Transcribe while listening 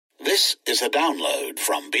This is a download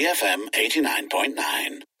from BFM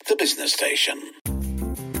 89.9, the business station.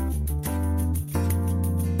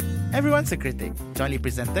 Everyone's a Critic, jointly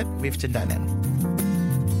presented with Chindanan.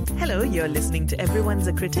 Hello, you're listening to Everyone's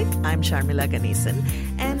a Critic. I'm Sharmila Ganesan.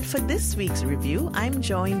 And for this week's review, I'm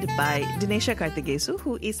joined by Dinesha Karthigesu,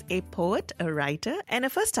 who is a poet, a writer, and a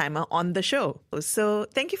first-timer on the show. So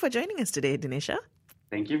thank you for joining us today, Dinesha.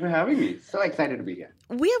 Thank you for having me. So excited to be here.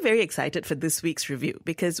 We are very excited for this week's review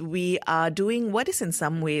because we are doing what is in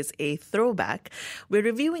some ways a throwback. We're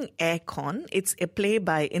reviewing Aircon. It's a play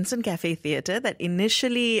by Instant Cafe Theatre that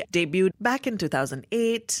initially debuted back in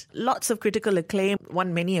 2008. Lots of critical acclaim,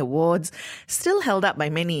 won many awards, still held up by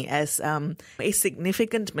many as a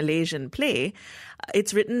significant Malaysian play.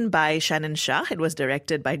 It's written by Shannon Shah. It was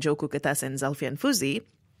directed by Joe Kukatas and Zalfian Fuzi.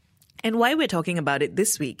 And why we're talking about it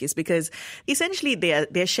this week is because essentially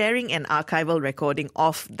they're sharing an archival recording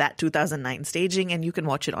of that 2009 staging, and you can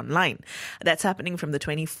watch it online. That's happening from the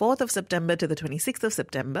 24th of September to the 26th of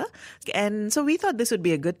September. And so we thought this would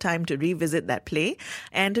be a good time to revisit that play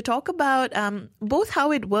and to talk about both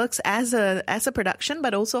how it works as a production,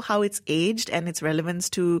 but also how it's aged and its relevance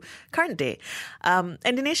to current day. And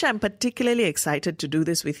Dinesha, I'm particularly excited to do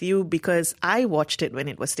this with you because I watched it when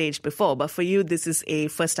it was staged before, but for you, this is a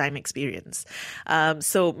first-time experience.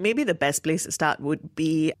 So maybe the best place to start would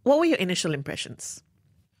be, what were your initial impressions?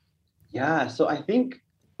 Yeah, so I think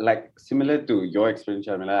like similar to your experience,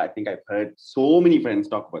 Sharmila, I think I've heard so many friends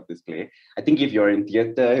talk about this play. I think if you're in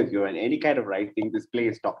theatre, if you're in any kind of writing, this play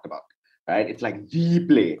is talked about, right? It's like the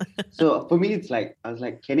play. So for me, it's like, I was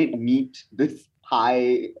like, can it meet this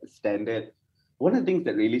high standard? One of the things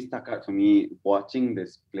that really stuck out for me watching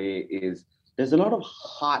this play is there's a lot of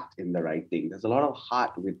heart in the writing. There's a lot of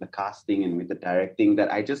heart with the casting and with the directing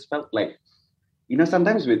that I just felt like, you know,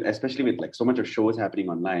 sometimes especially with like so much of shows happening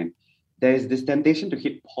online, there's this temptation to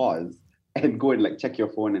hit pause and go and like check your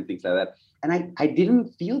phone and things like that. And I didn't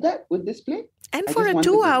feel that with this play. And for a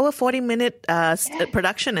 2-hour, 40-minute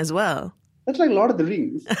production as well. That's like Lord of the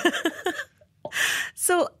Rings.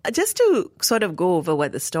 So just to sort of go over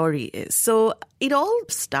what the story is. So it all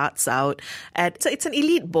starts out it's an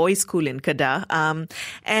elite boys' school in Kedah,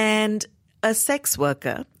 and a sex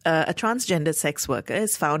worker, a transgender sex worker,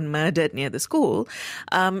 is found murdered near the school.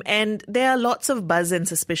 And there are lots of buzz and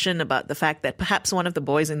suspicion about the fact that perhaps one of the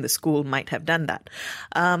boys in the school might have done that.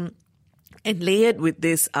 And layered with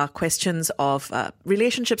this are questions of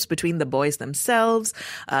relationships between the boys themselves,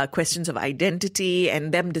 questions of identity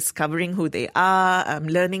and them discovering who they are,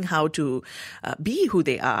 learning how to be who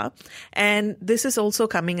they are. And this is also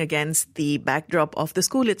coming against the backdrop of the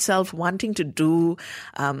school itself wanting to do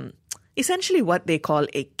essentially what they call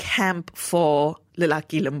a camp for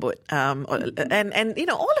lelaki lembut. And you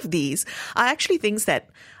know, all of these are actually things that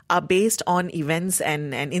are based on events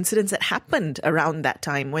and incidents that happened around that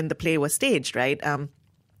time when the play was staged, right?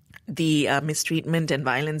 The mistreatment and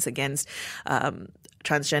violence against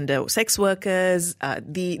transgender sex workers,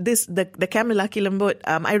 the camp lelaki lembut.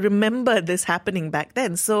 I remember this happening back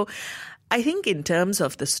then. So I think in terms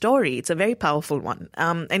of the story, it's a very powerful one,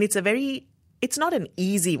 and it's not an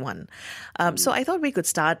easy one. So I thought we could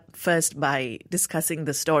start first by discussing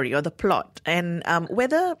the story or the plot and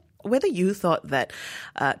whether you thought that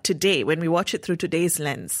today, when we watch it through today's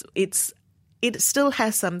lens, it still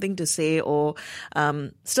has something to say or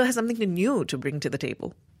still has something new to bring to the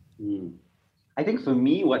table. I think for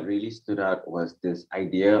me, what really stood out was this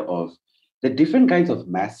idea of the different kinds of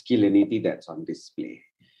masculinity that's on display.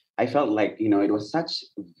 I felt like, you know, it was such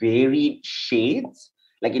varied shades.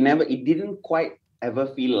 Like it didn't quite ever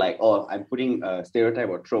feel like, oh, I'm putting a stereotype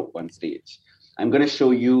or trope on stage. I'm going to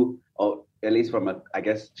show you, or at least from I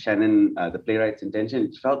guess Shannon, the playwright's intention,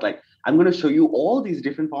 it felt like I'm going to show you all these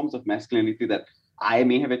different forms of masculinity that I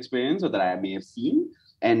may have experienced or that I may have seen.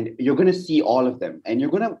 And you're going to see all of them. And you're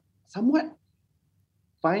going to somewhat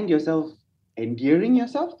find yourself endearing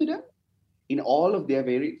yourself to them in all of their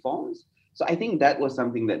varied forms. So I think that was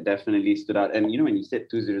something that definitely stood out. And, you know, when you said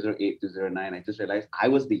 2008, 2009, I just realized I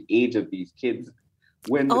was the age of these kids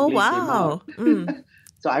when the play came out.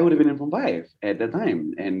 So I would have been in Form 5 at the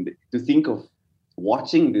time. And to think of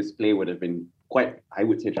watching this play would have been quite, I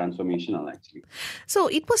would say, transformational, actually. So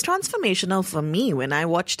it was transformational for me when I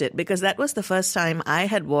watched it because that was the first time I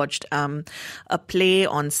had watched a play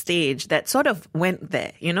on stage that sort of went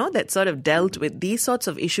there, you know, that sort of dealt with these sorts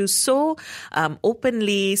of issues so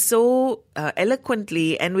openly, so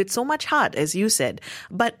eloquently, and with so much heart, as you said.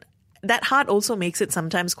 But that heart also makes it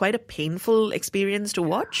sometimes quite a painful experience to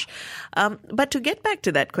watch. But to get back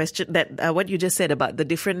to that question, that what you just said about the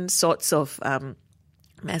different sorts of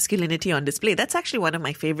masculinity on display. That's actually one of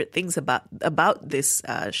my favorite things about this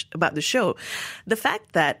about the show, the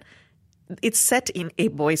fact that it's set in a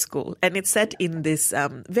boys' school and it's set in this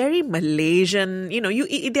very Malaysian,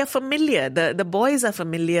 they're familiar. The boys are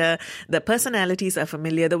familiar. The personalities are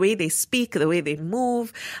familiar. The way they speak, the way they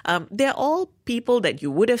move. They're all people that you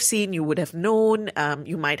would have seen, you would have known,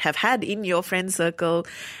 you might have had in your friend circle.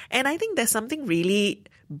 And I think there's something really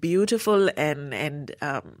beautiful and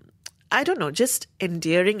I don't know, just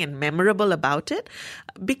endearing and memorable about it,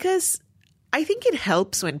 because I think it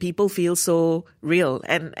helps when people feel so real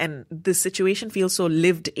and the situation feels so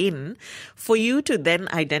lived in for you to then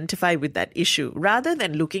identify with that issue rather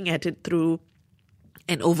than looking at it through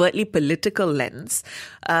an overtly political lens.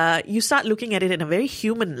 You start looking at it in a very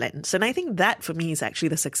human lens. And I think that for me is actually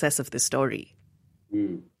the success of this story.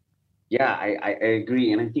 Yeah, I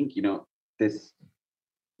agree. And I think, this,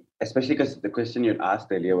 especially because the question you'd asked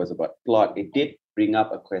earlier was about plot, it did bring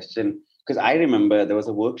up a question. Because I remember there was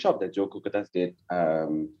a workshop that Jo Kukatas did,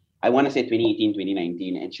 I want to say 2018,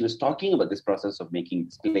 2019, and she was talking about this process of making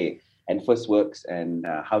this play and first works and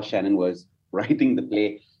how Shannon was writing the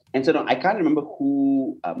play. And so I can't remember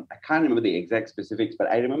I can't remember the exact specifics, but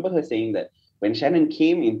I remember her saying that when Shannon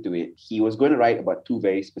came into it, he was going to write about two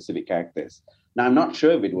very specific characters. Now, I'm not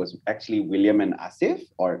sure if it was actually William and Asif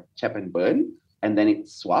or Chep and Bern, and then it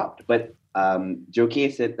swapped, but Jo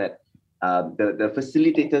K said that the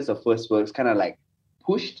facilitators of First Works kind of like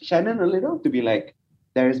pushed Shannon a little to be like,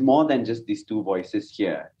 there is more than just these two voices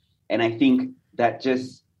here. And I think that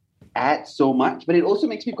just adds so much, but it also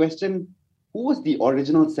makes me question, who was the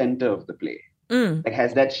original center of the play? Like,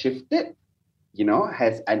 has that shifted?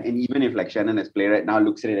 And even if like Shannon as playwright now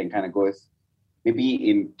looks at it and kind of goes, maybe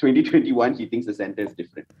in 2021, he thinks the center is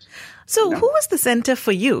different. So who was the center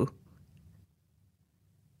for you?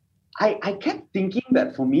 I kept thinking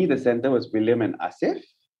that for me, the center was William and Asif,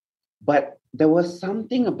 but there was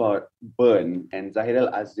something about Bern and Zahir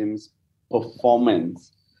Al-Azim's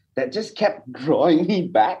performance that just kept drawing me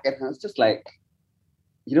back. And I was just like,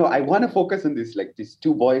 I want to focus on these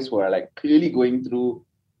two boys who are like clearly going through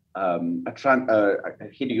I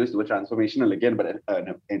hate to use the word transformational again, but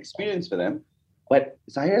an experience for them. But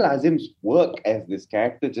Zahir Al-Azim's work as this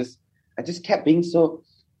character I just kept being so,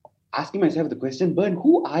 asking myself the question, Bern,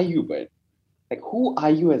 who are you, Bern? Like, who are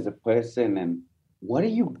you as a person and what are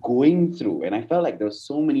you going through? And I felt like there was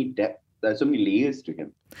so many depth, there's so many layers to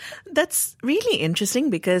him. That's really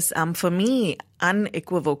interesting because for me,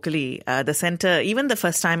 unequivocally, the center, even the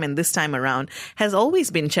first time and this time around, has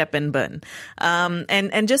always been Chep and Bern.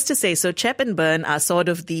 And just to say, so Chep and Bern are sort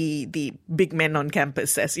of the big men on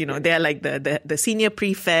campus, as you know, they're like the senior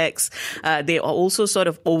prefects. They are also sort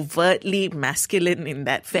of overtly masculine in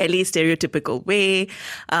that fairly stereotypical way.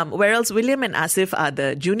 Whereas William and Asif are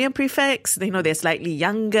the junior prefects. They're slightly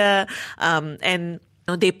younger, and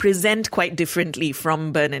they present quite differently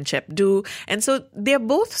from Bern and Chep do. And so they're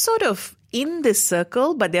both sort of in this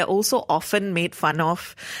circle, but they're also often made fun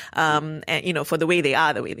of, for the way they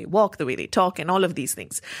are, the way they walk, the way they talk, and all of these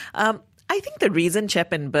things. I think the reason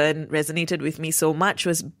Chep and Bern resonated with me so much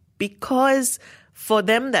was because for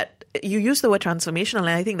them that you use the word transformational, and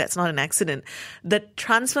I think that's not an accident. The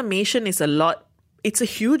transformation is it's a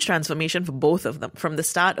huge transformation for both of them from the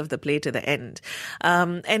start of the play to the end.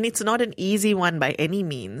 And it's not an easy one by any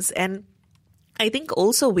means. And I think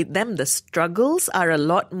also with them, the struggles are a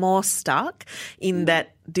lot more stark in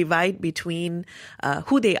that divide between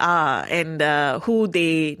who they are and who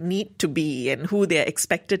they need to be and who they're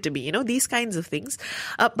expected to be, these kinds of things.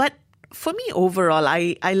 But for me, overall,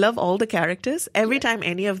 I love all the characters. Every time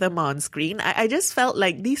any of them are on screen, I just felt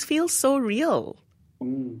like these feel so real.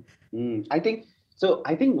 I think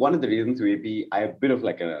one of the reasons maybe I have a bit of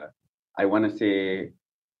like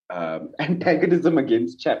antagonism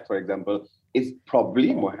against Chep, for example, is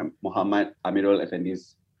probably Muhammad Amirul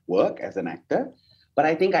Effendi's work as an actor. But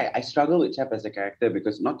I think I struggle with Chep as a character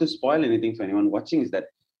because, not to spoil anything for anyone watching, is that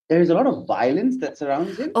there is a lot of violence that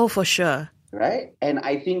surrounds him. Oh, for sure. Right? And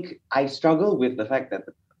I think I struggle with the fact that,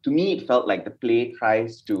 to me, it felt like the play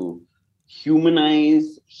tries to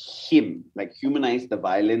humanize him, like humanize the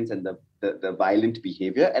violence and the violent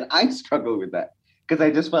behavior. And I struggle with that because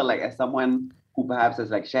I just felt like, as someone who perhaps has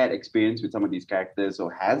like shared experience with some of these characters or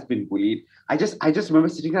has been bullied, I just remember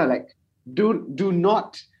sitting there like, do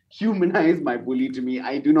not humanize my bully to me.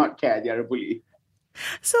 I do not care. They are a bully.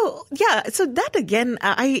 So that again,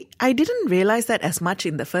 I didn't realize that as much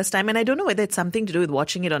in the first time, and I don't know whether it's something to do with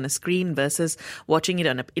watching it on a screen versus watching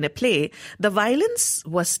it in a play. The violence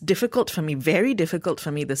was difficult for me, very difficult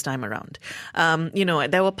for me this time around.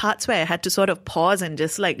 There were parts where I had to sort of pause and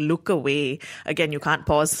just like look away. Again, you can't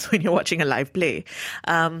pause when you're watching a live play.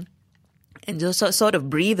 And just sort of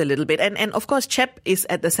breathe a little bit. And of course, Chep is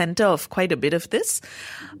at the center of quite a bit of this.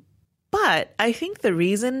 But I think the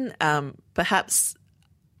reason perhaps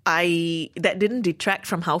that didn't detract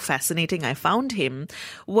from how fascinating I found him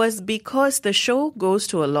was because the show goes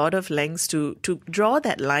to a lot of lengths to draw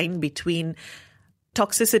that line between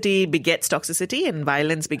toxicity begets toxicity and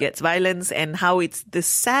violence begets violence, and how it's this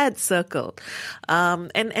sad circle.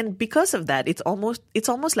 And because of that, it's almost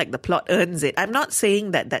like the plot earns it. I'm not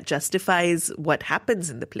saying that justifies what happens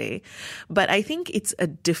in the play, but I think it's a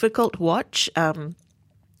difficult watch.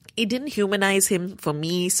 It didn't humanize him for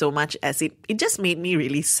me so much as it just made me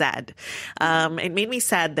really sad. It made me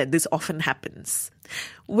sad that this often happens.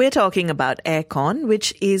 We're talking about Aircon,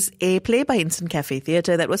 which is a play by Instant Cafe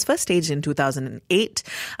Theatre that was first staged in 2008.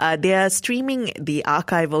 They are streaming the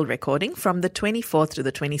archival recording from the 24th to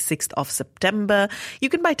the 26th of September. You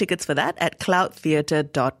can buy tickets for that at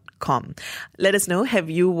cloudtheatre.com. Let us know, have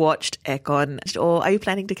you watched Aircon, or are you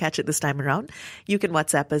planning to catch it this time around? You can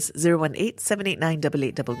WhatsApp us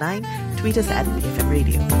 018-789-8899, tweet us at BFM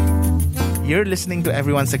Radio. You're listening to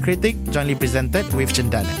Everyone's a Critic, jointly presented with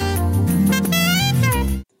Cendana.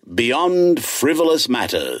 Beyond Frivolous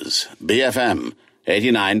Matters, BFM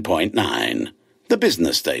 89.9, the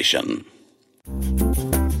business station.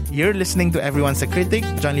 You're listening to Everyone's a Critic,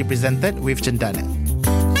 jointly presented with Cendana.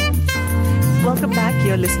 Welcome back.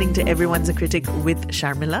 You're listening to Everyone's a Critic with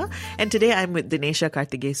Sharmila. And today I'm with Dinesha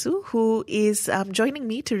Kartigesu, who is joining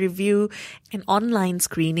me to review an online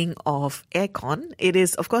screening of Aircon. It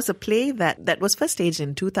is, of course, a play that was first staged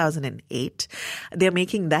in 2008. They're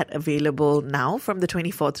making that available now from the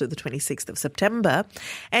 24th to the 26th of September.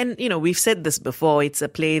 And, we've said this before. It's a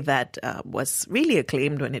play that was really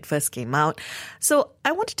acclaimed when it first came out. So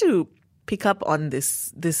I wanted to pick up on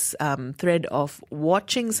this thread of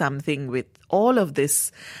watching something with all of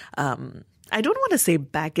this, I don't want to say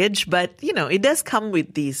baggage, but, it does come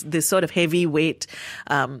with this sort of heavyweight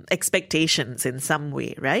expectations in some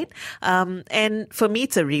way, right? And for me,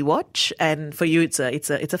 it's a rewatch, and for you, it's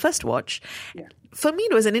a first watch. Yeah. For me,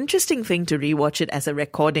 it was an interesting thing to rewatch it as a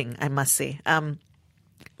recording, I must say,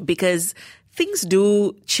 because things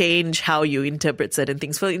do change how you interpret certain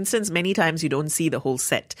things. For instance, many times you don't see the whole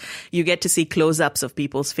set. You get to see close-ups of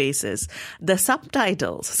people's faces. The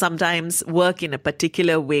subtitles sometimes work in a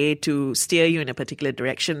particular way to steer you in a particular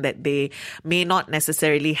direction that they may not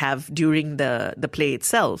necessarily have during the play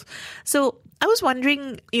itself. So I was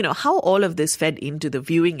wondering, how all of this fed into the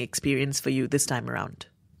viewing experience for you this time around.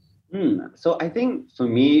 So I think for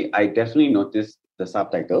me, I definitely noticed the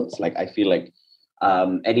subtitles. Like, I feel like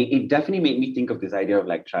and it definitely made me think of this idea of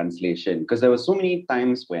like translation, because there were so many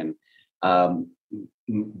times when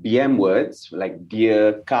BM words like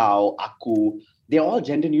dear, kau, aku, they're all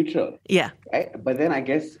gender neutral. Yeah. Right? But then I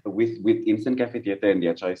guess with Instant Cafe Theatre and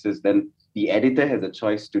their choices, then the editor has a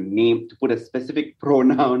choice to put a specific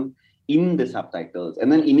pronoun in the subtitles.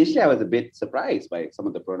 And then initially I was a bit surprised by some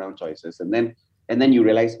of the pronoun choices. And then you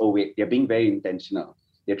realize, oh wait, they're being very intentional.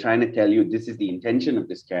 They're trying to tell you this is the intention of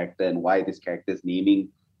this character and why this character is naming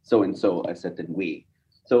so-and-so a certain way.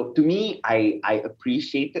 So to me, I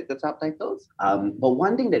appreciated the subtitles. But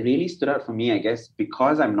one thing that really stood out for me, I guess,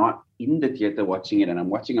 because I'm not in the theater watching it and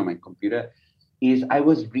I'm watching on my computer, is I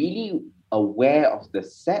was really aware of the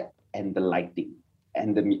set and the lighting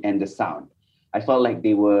and the sound. I felt like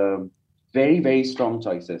they were very, very strong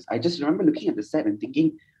choices. I just remember looking at the set and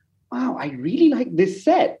thinking, wow, I really like this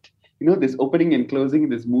set. This opening and closing,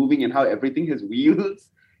 this moving, and how everything has wheels,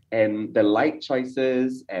 and the light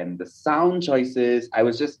choices and the sound choices. I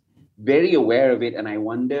was just very aware of it. And I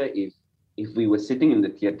wonder if we were sitting in the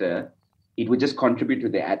theater, it would just contribute to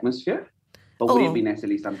the atmosphere. But would it be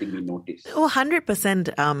necessarily something we noticed?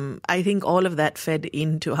 100%. I think all of that fed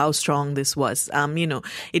into how strong this was.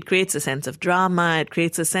 It creates a sense of drama. It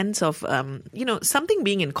creates a sense of, something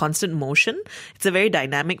being in constant motion. It's a very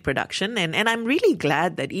dynamic production. And I'm really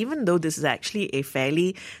glad that even though this is actually a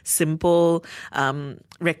fairly simple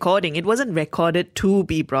recording, it wasn't recorded to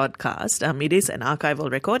be broadcast. It is an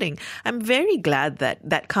archival recording. I'm very glad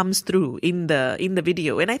that comes through in the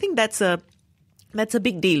video. And I think that's a That's a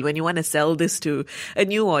big deal when you want to sell this to a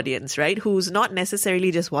new audience, right? Who's not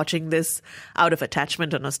necessarily just watching this out of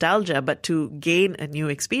attachment or nostalgia, but to gain a new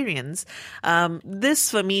experience.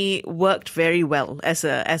 This for me worked very well as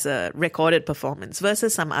a recorded performance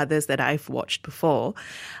versus some others that I've watched before.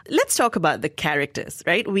 Let's talk about the characters,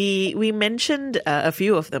 right? We mentioned a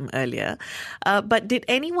few of them earlier, but did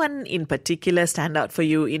anyone in particular stand out for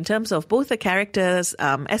you in terms of both the characters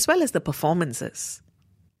as well as the performances?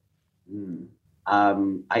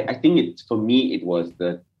 I think for me, it was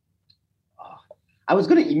I was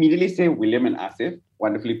going to immediately say William and Asif,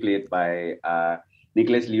 wonderfully played by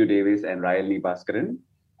Nicholas Leo Davis and Rayalini Bhaskaran.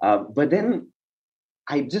 But then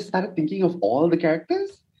I just started thinking of all the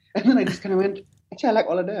characters, and then I just kind of went, actually, I like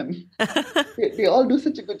all of them. they all do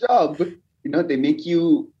such a good job. They make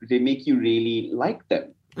you really like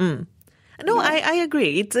them. No, I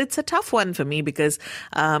agree. It's a tough one for me because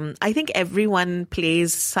I think everyone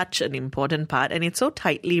plays such an important part and it's so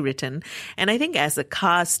tightly written. And I think as a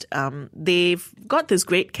cast, they've got this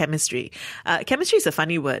great chemistry. Chemistry is a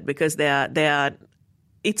funny word because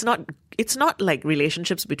it's not like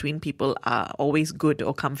relationships between people are always good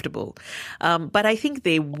or comfortable. But I think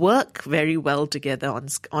they work very well together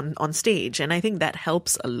on stage. And I think that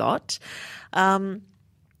helps a lot.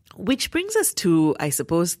 Which brings us to, I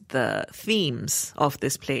suppose, the themes of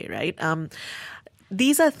this play, right?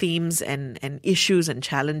 These are themes and issues and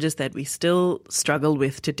challenges that we still struggle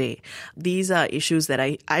with today. These are issues that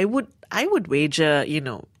I would wager,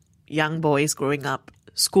 young boys growing up,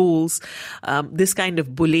 schools, this kind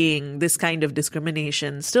of bullying, this kind of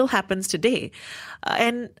discrimination still happens today.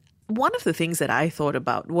 And one of the things that I thought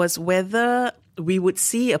about was whether we would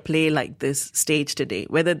see a play like this staged today,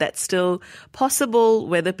 whether that's still possible,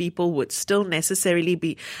 whether people would still necessarily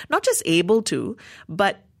be not just able to,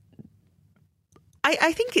 but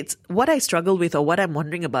I think it's what I struggle with or what I'm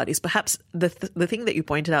wondering about is perhaps the thing that you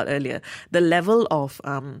pointed out earlier, the level of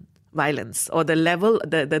violence or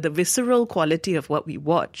the visceral quality of what we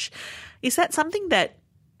watch. Is that something that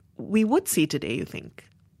we would see today, you think?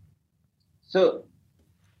 So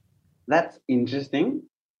that's interesting.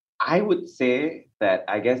 I would say that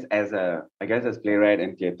I guess as playwright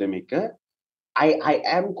and theatre maker, I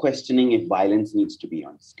am questioning if violence needs to be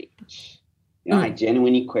on stage. I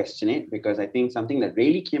genuinely question it because I think something that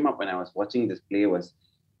really came up when I was watching this play was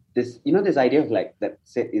this, this idea of like that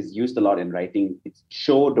is used a lot in writing. It's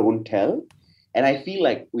show, don't tell. And I feel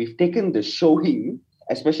like we've taken the showing,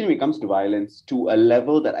 especially when it comes to violence, to a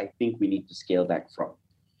level that I think we need to scale back from.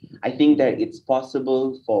 I think that it's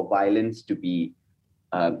possible for violence to be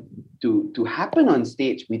to happen on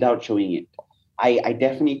stage without showing it. I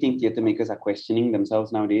definitely think theatre makers are questioning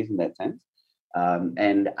themselves nowadays in that sense.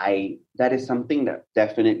 And that is something that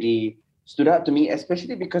definitely stood out to me,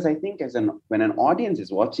 especially because I think when an audience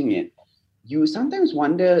is watching it, you sometimes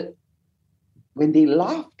wonder when they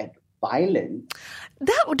laugh at violence.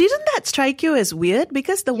 Didn't that strike you as weird?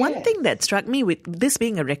 Because the one thing that struck me with this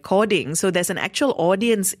being a recording, so there's an actual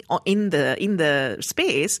audience in the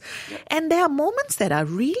space, and there are moments that are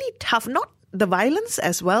really tough, not the violence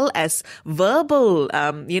as well as verbal,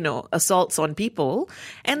 assaults on people,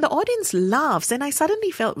 and the audience laughs, and I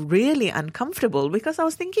suddenly felt really uncomfortable because I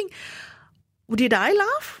was thinking, did I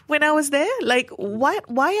laugh when I was there? Like, why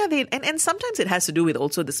are they? And sometimes it has to do with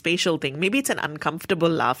also the spatial thing. Maybe it's an uncomfortable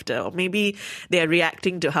laughter, or maybe they're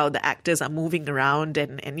reacting to how the actors are moving around,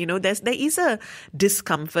 and there is a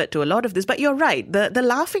discomfort to a lot of this. But you're right, the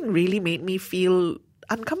laughing really made me feel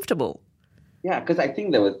uncomfortable. Yeah, because I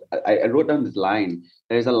think I wrote down this line.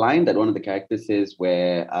 There's a line that one of the characters says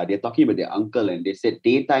where they're talking about their uncle, and they said,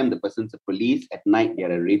 daytime the person's a police, at night they're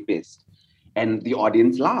a rapist. And the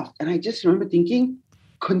audience laughed. And I just remember thinking,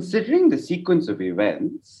 considering the sequence of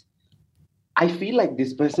events, I feel like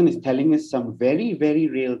this person is telling us some very, very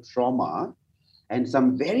real trauma and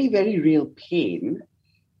some very, very real pain.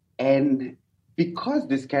 And because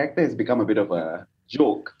this character has become a bit of a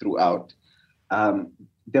joke throughout, the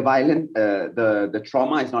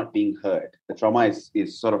trauma is not being heard. The trauma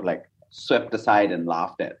is sort of like swept aside and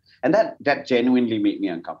laughed at. And that genuinely made me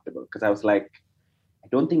uncomfortable because I was like, I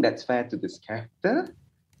don't think that's fair to this character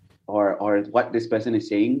or what this person is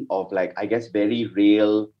saying of like, I guess, very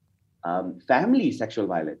real family sexual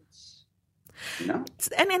violence.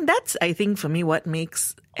 And that's, I think, for me, what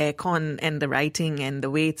makes Aircon and the writing and the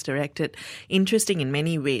way it's directed interesting in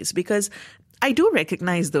many ways. Because I do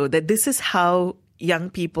recognize, though, that this is how young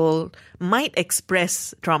people might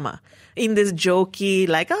express trauma in this jokey,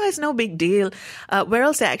 like, oh, it's no big deal.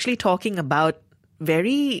 Whereas they're actually talking about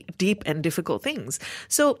very deep and difficult things.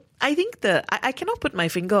 So I think I cannot put my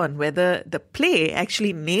finger on whether the play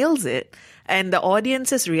actually nails it and the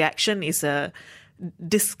audience's reaction is a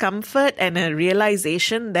discomfort and a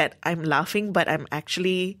realization that I'm laughing, but I'm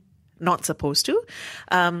actually not supposed to.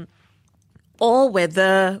 Or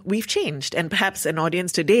whether we've changed, and perhaps an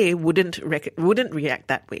audience today wouldn't react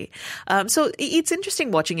that way. So it's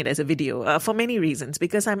interesting watching it as a video for many reasons,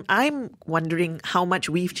 because I'm wondering how much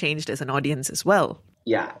we've changed as an audience as well.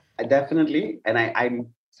 Yeah, definitely. And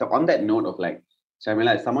I'm so on that note of like,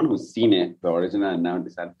 Sharmila, as someone who's seen it, the original and now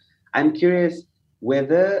this one, I'm curious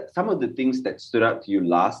whether some of the things that stood out to you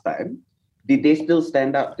last time, did they still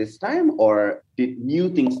stand out this time, or did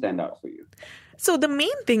new things stand out for you? So the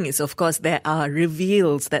main thing is, of course, there are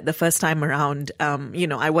reveals that the first time around,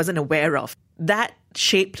 I wasn't aware of. That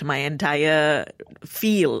shaped my entire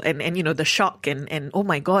feel and the shock and oh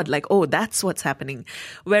my God, like, oh, that's what's happening.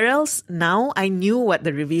 Whereas now I knew what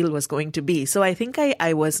the reveal was going to be. So I think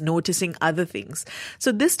I was noticing other things.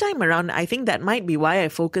 So this time around, I think that might be why I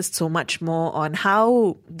focused so much more on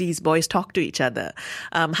how these boys talk to each other,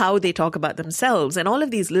 how they talk about themselves, and all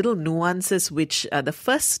of these little nuances, which the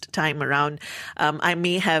first time around, I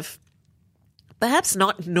may have perhaps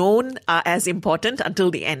not known as important until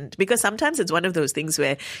the end, because sometimes it's one of those things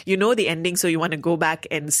where you know the ending, so you want to go back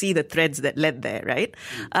and see the threads that led there, right?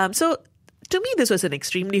 So to me, this was an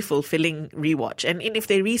extremely fulfilling rewatch. And if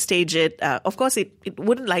they restage it, of course, it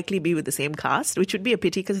wouldn't likely be with the same cast, which would be a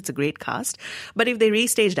pity because it's a great cast. But if they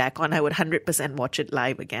restaged Aircon, I would 100% watch it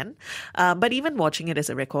live again. But even watching it as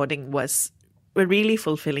a recording was a really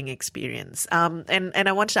fulfilling experience. And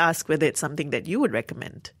I want to ask whether it's something that you would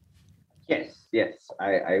recommend. Yes.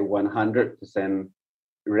 I 100%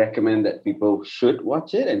 recommend that people should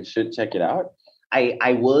watch it and should check it out.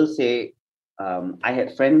 I will say, I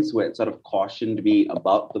had friends who had sort of cautioned me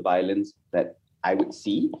about the violence that I would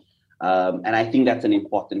see. And I think that's an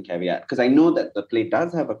important caveat, because I know that the play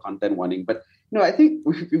does have a content warning, but I think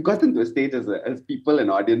we've gotten to a stage as people and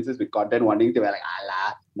audiences with content warnings, they were like,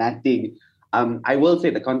 nothing. I will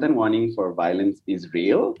say the content warning for violence is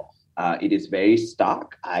real. It is very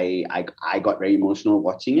stark. I got very emotional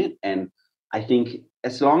watching it. And I think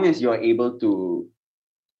as long as you're able to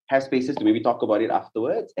have spaces to maybe talk about it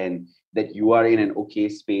afterwards, and that you are in an okay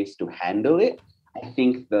space to handle it, I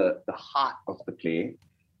think the heart of the play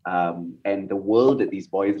and the world that these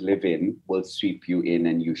boys live in will sweep you in,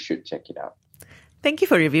 and you should check it out. Thank you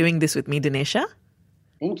for reviewing this with me, Dinesha.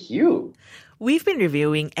 Thank you. We've been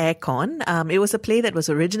reviewing Aircon. It was a play that was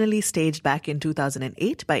originally staged back in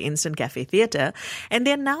 2008 by Instant Cafe Theatre, and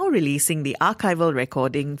they're now releasing the archival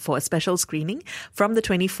recording for a special screening from the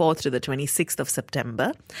 24th to the 26th of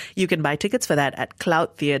September. You can buy tickets for that at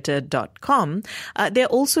cloudtheatre.com. They're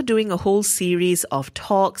also doing a whole series of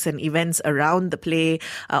talks and events around the play,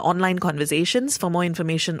 online conversations. For more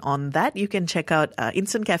information on that, you can check out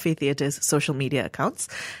Instant Cafe Theatre's social media accounts.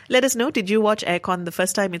 Let us know, did you watch Aircon the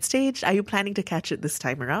first time it's staged? Are you planning to catch it this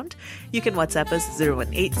time around? You can WhatsApp us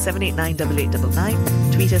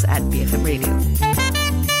 018-789-8899, tweet us at BFM Radio.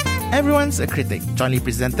 Everyone's a Critic, jointly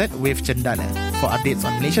presented with Cendana. For updates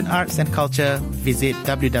on Malaysian arts and culture, visit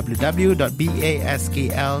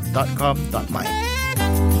www.baskl.com.my.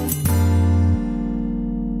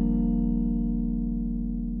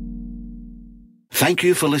 Thank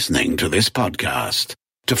you for listening to this podcast.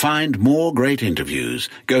 To find more great interviews,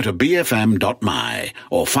 go to bfm.my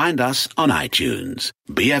or find us on iTunes.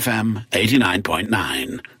 BFM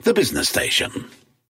 89.9, the business station.